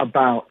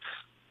about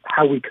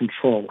how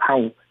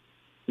the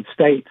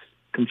states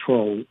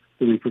control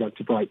the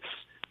reproductive rights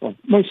of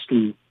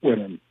mostly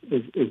women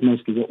is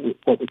mostly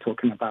what we're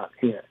talking about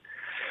here.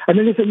 And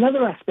then there's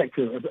another aspect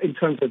in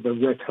terms of the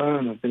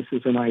return of this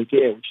as an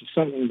idea, which is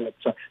something that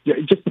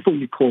just before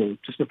you called,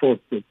 just before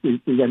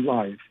we went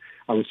live,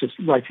 I was just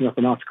writing up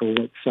an article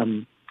that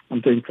I'm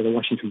doing for the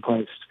Washington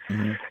Post,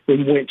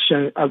 in which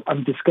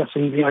I'm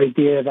discussing the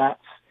idea that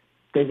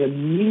there's a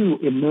new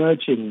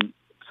emerging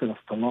sort of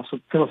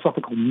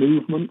philosophical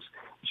movement,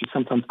 which is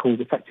sometimes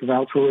called effective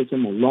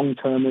altruism or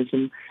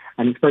long-termism,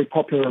 and it's very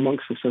popular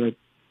amongst the sort of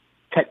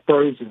tech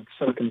bros of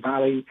Silicon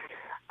Valley.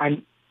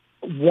 And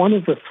one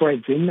of the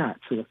threads in that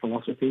sort of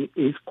philosophy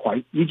is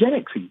quite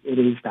eugenicsy. It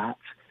is that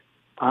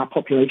our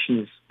population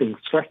is being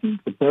threatened.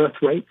 The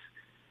birth rate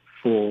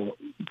for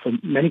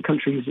many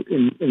countries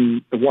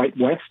in the white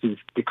West is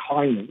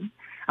declining,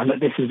 and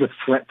that this is a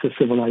threat to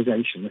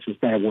civilization. This is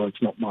their words,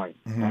 not mine,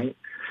 right?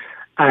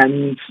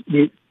 And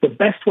the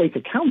best way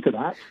to counter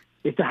that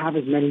is to have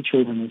as many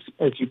children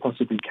as you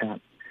possibly can.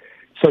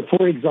 So,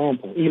 for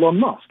example, Elon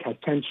Musk has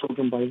 10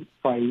 children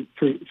by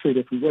three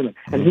different women,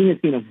 and he has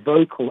been a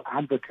vocal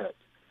advocate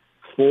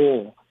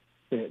for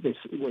this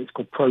what is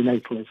called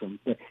pronatalism.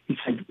 He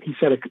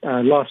said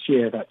last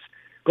year that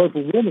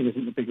global warming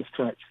isn't the biggest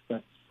threat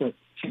that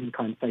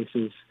humankind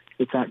faces.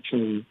 It's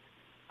actually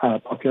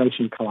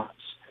population collapse.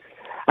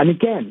 And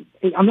again,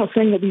 I'm not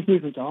saying that these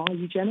movements are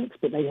eugenics,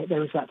 but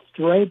there is that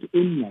thread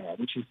in there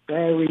which is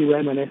very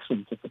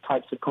reminiscent of the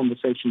types of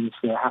conversations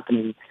that are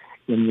happening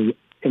in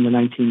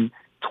the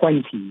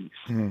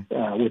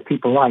 1920s with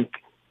people like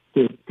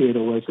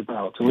Theodore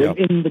Roosevelt, or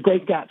in The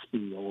Great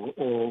Gatsby,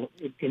 or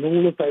in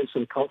all of those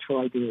sort of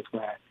cultural ideas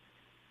where,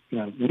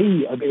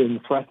 we are being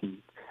threatened.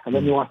 And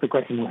then you ask the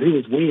question, well, who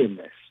is we in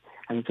this?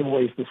 And it's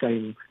always the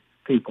same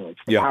people. It's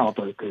the power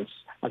brokers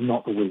and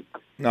not the weak.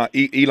 Now,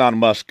 Elon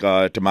Musk,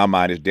 to my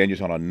mind, is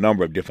dangerous on a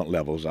number of different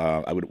levels.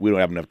 We don't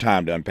have enough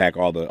time to unpack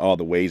all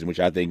the ways in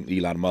which I think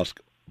Elon Musk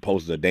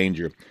poses a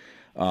danger,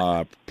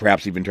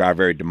 perhaps even to our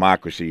very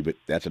democracy, but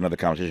that's another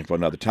conversation for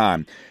another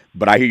time.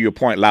 But I hear your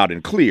point loud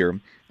and clear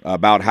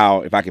about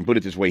how, if I can put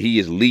it this way, he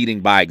is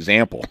leading by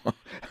example,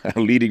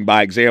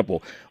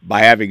 by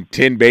having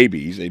 10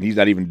 babies, and he's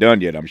not even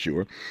done yet, I'm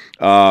sure.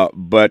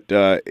 But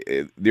there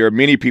are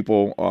many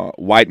people,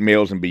 white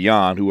males and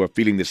beyond, who are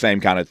feeling the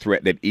same kind of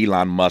threat that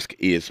Elon Musk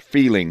is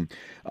feeling,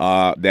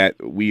 that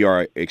we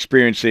are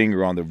experiencing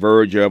or on the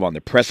verge of, on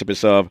the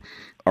precipice of,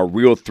 a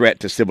real threat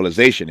to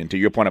civilization. And to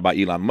your point about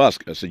Elon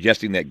Musk,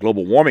 suggesting that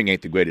global warming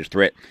ain't the greatest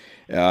threat,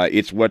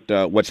 it's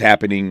what's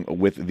happening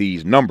with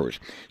these numbers.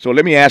 So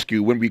let me ask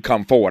you, when we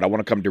come forward, I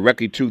want to come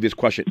directly to this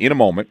question in a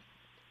moment,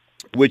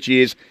 which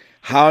is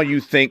how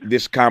you think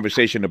this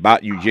conversation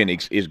about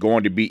eugenics is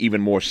going to be even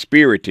more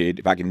spirited,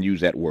 if I can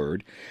use that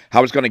word,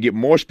 how it's going to get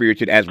more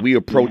spirited as we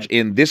approach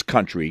in this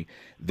country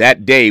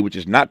that day, which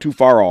is not too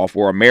far off,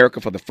 where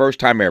America, for the first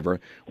time ever,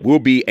 will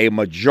be a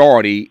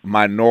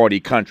majority-minority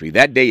country.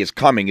 That day is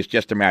coming. It's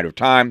just a matter of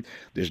time.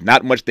 There's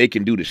not much they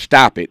can do to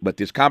stop it. But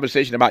this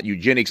conversation about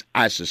eugenics,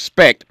 I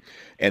suspect,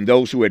 and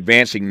those who are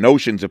advancing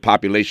notions of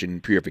population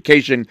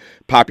purification,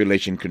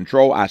 population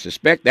control, I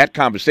suspect that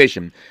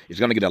conversation is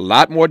going to get a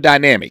lot more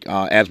dynamic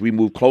as we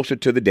move closer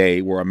to the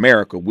day where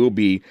America will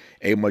be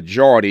a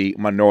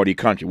majority-minority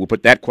country. We'll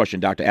put that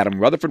question, Dr. Adam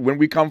Rutherford, when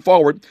we come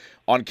forward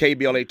on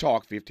KBLA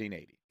Talk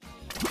 1580.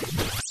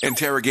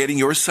 Interrogating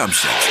your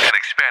assumptions and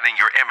expanding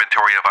your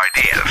inventory of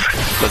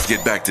ideas. Let's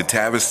get back to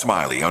Tavis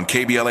Smiley on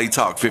KBLA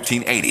Talk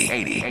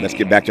 1580. Let's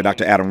get back to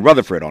Dr. Adam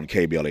Rutherford on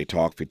KBLA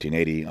Talk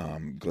 1580.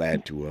 I'm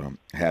glad to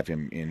have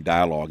him in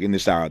dialogue in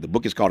this hour. The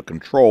book is called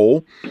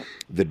Control,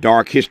 The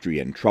Dark History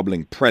and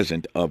Troubling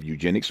Present of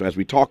Eugenics. So as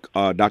we talk,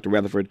 Dr.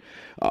 Rutherford,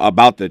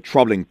 about the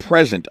troubling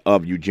present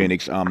of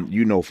eugenics,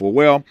 you know full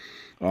well,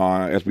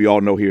 as we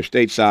all know here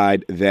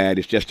stateside, that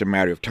it's just a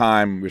matter of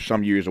time. We're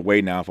some years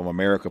away now from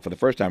America, for the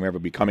first time ever,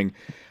 becoming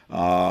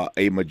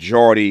a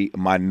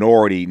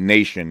majority-minority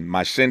nation.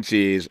 My sense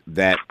is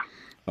that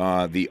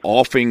the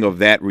offing of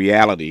that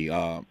reality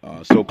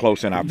so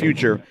close in our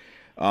future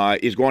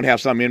is going to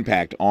have some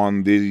impact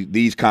on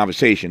these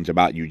conversations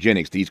about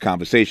eugenics, these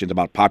conversations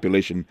about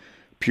population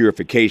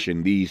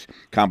purification, these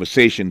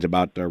conversations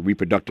about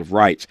reproductive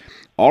rights.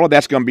 All of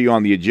that's going to be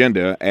on the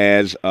agenda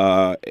as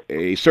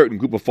a certain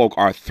group of folk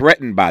are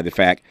threatened by the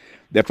fact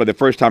that for the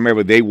first time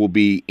ever they will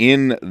be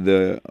in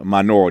the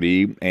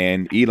minority,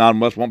 and Elon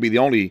Musk won't be the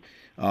only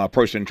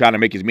person trying to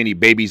make as many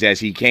babies as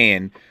he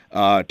can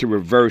to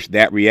reverse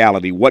that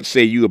reality. What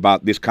say you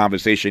about this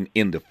conversation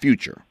in the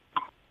future?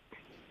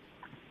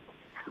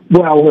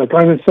 Well, look,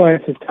 I'm a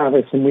scientist,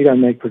 Tavis, and we don't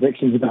make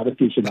predictions about the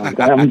future.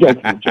 I'm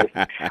joking.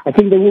 I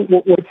think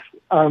that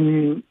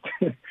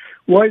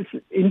what's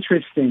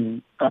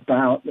interesting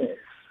about this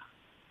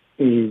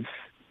is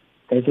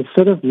there's a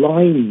sort of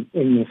line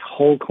in this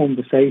whole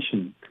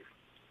conversation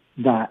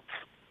that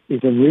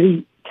is a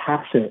really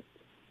tacit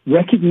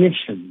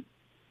recognition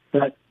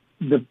that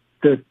the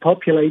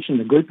population,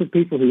 the group of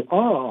people who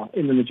are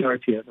in the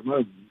majority at the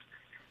moment,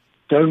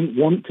 don't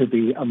want to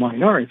be a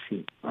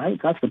minority, right?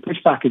 That's the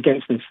pushback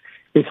against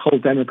this whole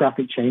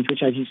demographic change,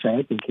 which, as you say,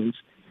 I think is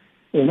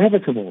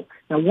inevitable.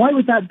 Now, why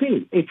would that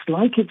be? It's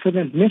like it's an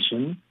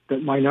admission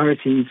that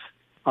minorities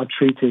are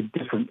treated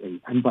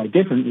differently, and by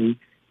differently,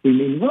 we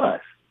mean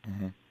worse.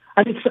 Mm-hmm.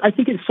 And I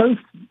think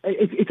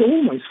it's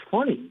almost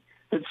funny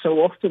that so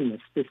often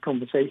this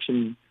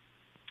conversation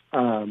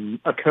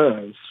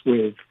occurs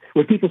with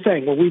people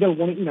saying, well, we don't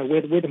want to,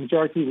 we're the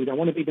majority, we don't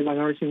want to be the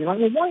minority. And you're like,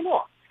 well, why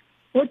not?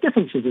 What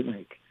difference does it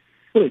make?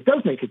 Well, it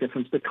does make a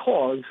difference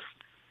because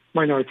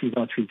minorities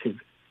are treated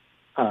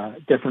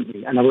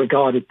differently and are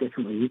regarded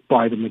differently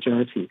by the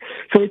majority.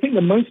 So I think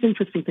the most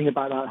interesting thing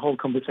about that whole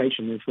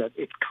conversation is that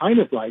it's kind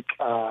of like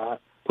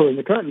pulling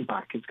the curtain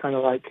back. It's kind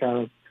of like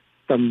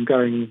them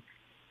going,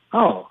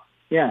 oh,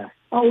 yeah.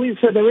 Oh,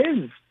 so there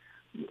is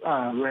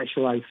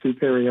racialized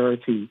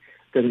superiority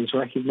that is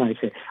recognized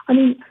here. I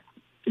mean,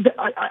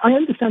 I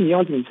understand the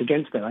arguments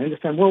against that. I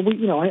understand. Well,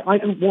 I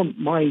don't want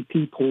my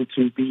people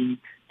to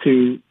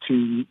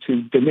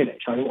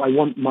diminish. I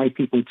want my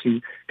people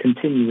to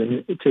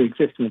continue to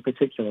exist in a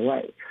particular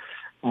way.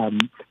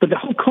 But the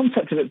whole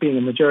concept of it being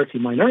a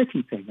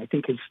majority-minority thing, I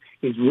think,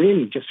 is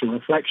really just a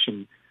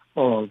reflection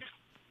of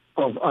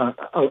a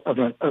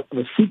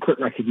secret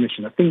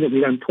recognition, a thing that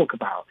we don't talk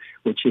about,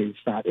 which is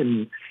that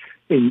in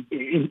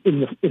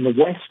the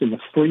West, in the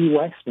free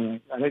West, and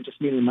I don't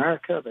just mean in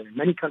America, but in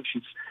many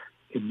countries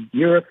in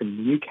Europe and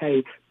the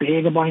UK,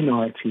 being a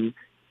minority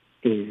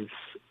is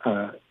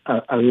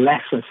a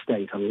lesser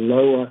state, a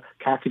lower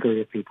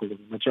category of people than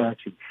the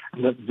majority,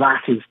 and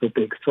that is the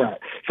big threat.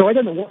 So I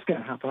don't know what's going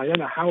to happen. I don't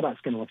know how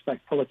that's going to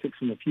affect politics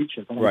in the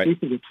future, but I do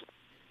think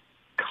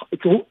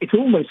it's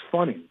almost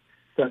funny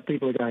that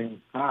people are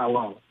going,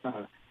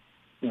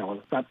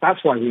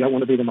 that's why we don't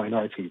want to be the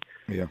minority,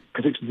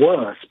 because it's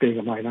worse being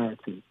a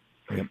minority.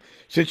 Yeah.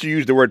 Since you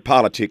used the word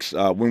politics,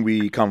 when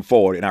we come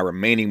forward in our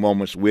remaining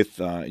moments with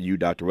you,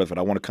 Dr. Rutherford,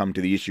 I want to come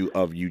to the issue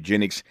of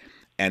eugenics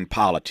and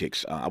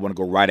politics. I want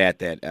to go right at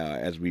that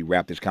as we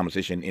wrap this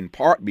conversation, in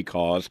part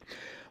because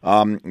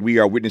we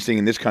are witnessing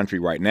in this country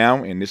right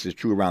now, and this is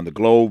true around the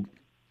globe,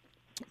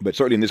 but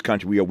certainly in this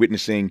country, we are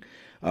witnessing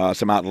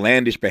some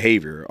outlandish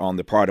behavior on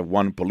the part of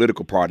one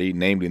political party,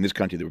 namely in this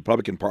country, the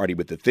Republican Party,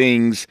 with the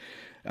things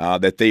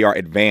that they are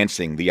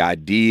advancing, the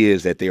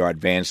ideas that they are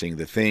advancing,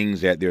 the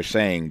things that they're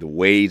saying, the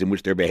ways in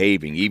which they're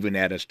behaving, even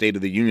at a State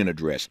of the Union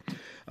address,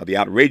 the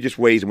outrageous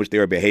ways in which they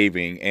are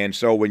behaving. And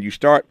so when you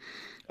start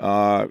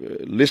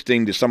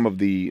listening to some of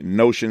the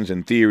notions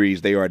and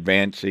theories they are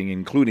advancing,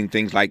 including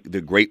things like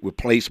the Great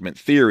Replacement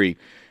theory,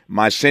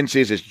 my sense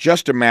is it's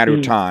just a matter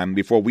of time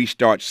before we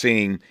start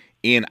seeing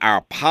in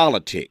our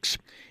politics,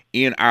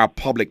 in our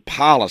public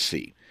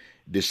policy,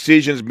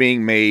 decisions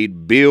being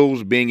made,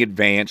 bills being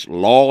advanced,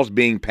 laws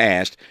being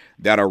passed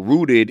that are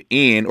rooted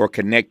in or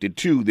connected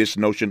to this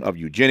notion of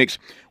eugenics,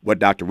 what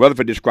Dr.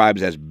 Rutherford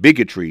describes as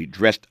bigotry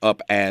dressed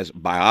up as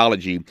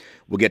biology.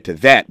 We'll get to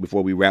that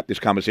before we wrap this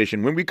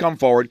conversation when we come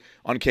forward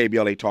on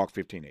KBLA Talk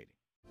 1580.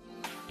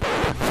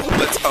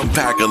 Let's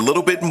unpack a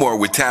little bit more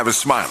with Tavis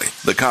Smiley.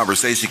 The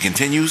conversation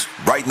continues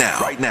right now.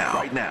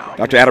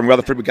 Dr. Adam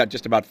Rutherford, we got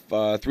just about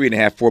 4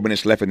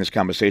 minutes left in this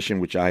conversation,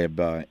 which I have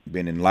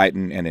been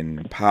enlightened and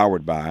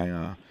empowered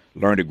by,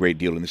 learned a great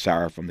deal in this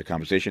hour from the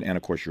conversation, and,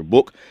 of course, your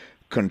book,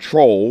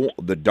 Control,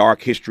 The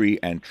Dark History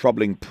and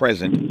Troubling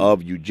Present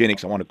of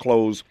Eugenics. I want to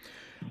close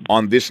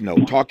on this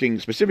note, talking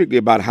specifically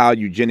about how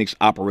eugenics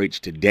operates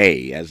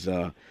today as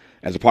a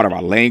part of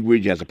our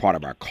language, as a part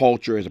of our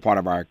culture, as a part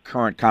of our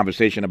current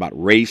conversation about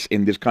race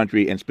in this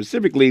country, and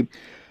specifically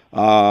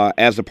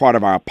as a part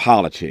of our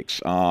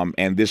politics.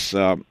 And this,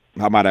 how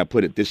might I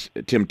put it, this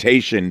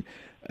temptation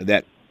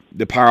that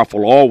the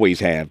powerful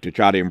always have to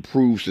try to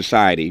improve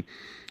society,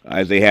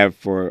 as they have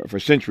for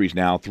centuries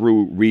now,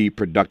 through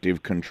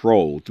reproductive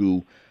control,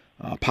 through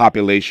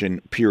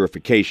population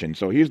purification.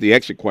 So here's the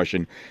exit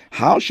question.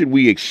 How should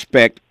we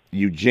expect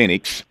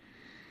eugenics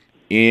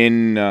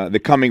in the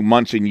coming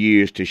months and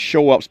years to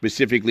show up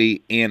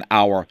specifically in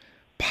our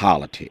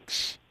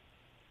politics?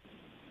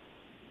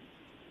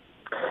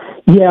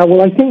 Yeah,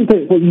 well, I think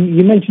that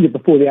you mentioned it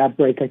before the ad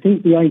break. I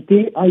think the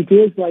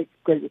ideas like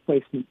Great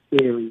Replacement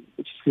theory,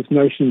 which is this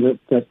notion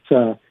that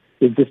the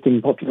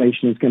existing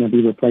population is going to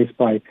be replaced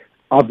by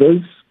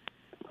others.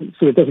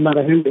 So it doesn't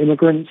matter who,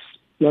 immigrants,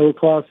 lower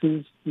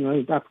classes,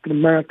 African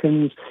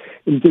Americans,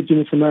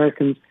 indigenous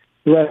Americans,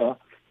 whoever.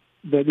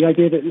 The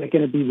idea that they're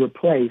going to be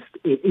replaced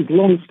is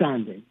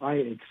long-standing,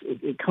 right?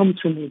 It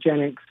comes from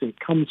eugenics. It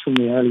comes from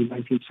the early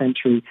 19th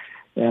century.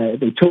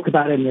 They talk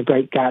about it in The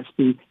Great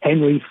Gatsby.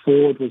 Henry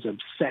Ford was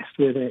obsessed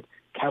with it.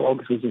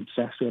 Kellogg's was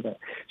obsessed with it.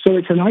 So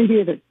it's an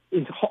idea that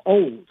is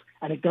old,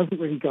 and it doesn't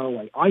really go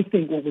away. I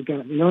think what we're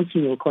going to, in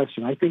answering your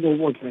question, I think what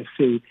we're going to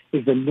see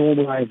is the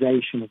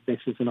normalization of this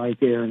as an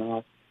idea in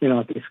our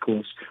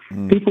discourse.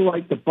 People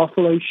like the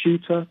Buffalo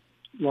shooter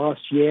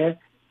last year,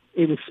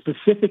 it was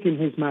specific in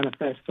his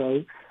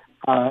manifesto.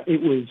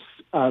 It was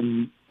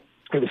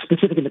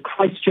specific in the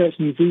Christchurch,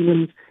 New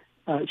Zealand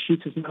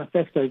shooter's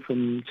manifesto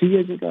from 2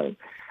 years ago.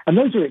 And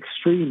those are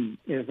extreme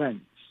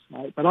events,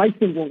 right? But I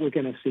think what we're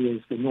going to see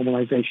is the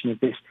normalization of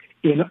this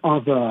in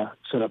other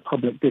sort of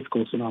public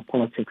discourse in our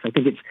politics. I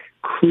think it's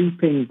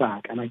creeping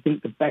back. And I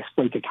think the best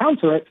way to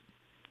counter it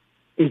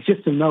is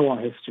just to know our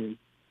history,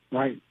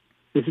 right?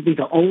 These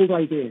are old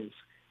ideas.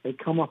 They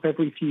come up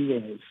every few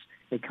years.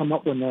 They come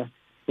up when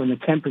the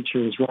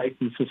temperature is right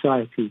in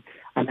society.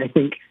 And I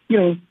think,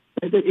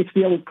 it's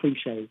the old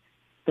cliche.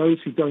 Those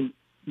who don't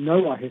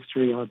know our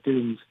history are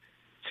doomed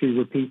to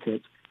repeat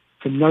it.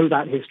 To know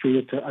that history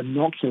is to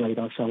inoculate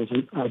ourselves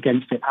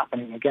against it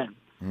happening again.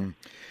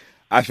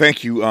 I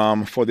thank you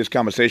for this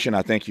conversation.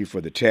 I thank you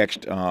for the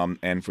text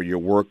and for your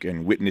work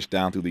and witness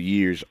down through the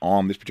years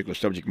on this particular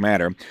subject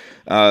matter.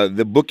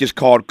 The book is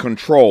called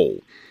Control,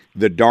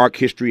 The Dark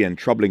History and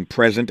Troubling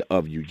Present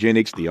of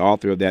Eugenics. The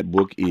author of that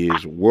book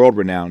is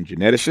world-renowned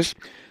geneticist,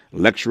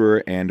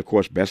 lecturer, and, of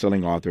course,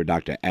 best-selling author,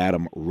 Dr.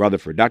 Adam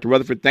Rutherford. Dr.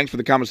 Rutherford, thanks for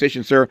the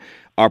conversation, sir.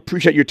 I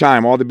appreciate your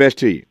time. All the best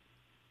to you.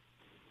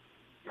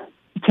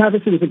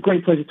 Tavis, it was a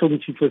great pleasure talking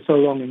to you for so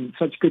long and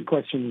such good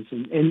questions.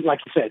 And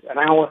like you said, an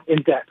hour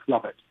in depth.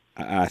 Love it.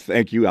 I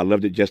thank you. I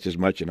loved it just as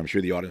much, and I'm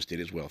sure the audience did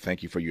as well.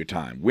 Thank you for your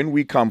time. When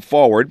we come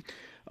forward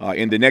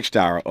in the next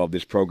hour of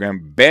this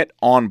program, Bet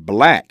on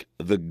Black,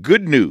 the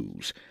good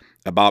news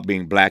about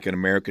being black in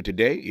America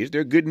today. Is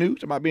there good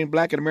news about being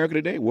black in America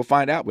today? We'll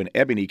find out when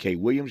Ebony K.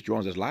 Williams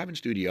joins us live in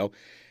studio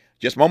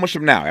just moments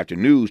from now after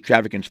news,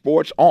 traffic, and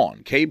sports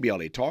on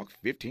KBLA Talk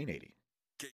 1580.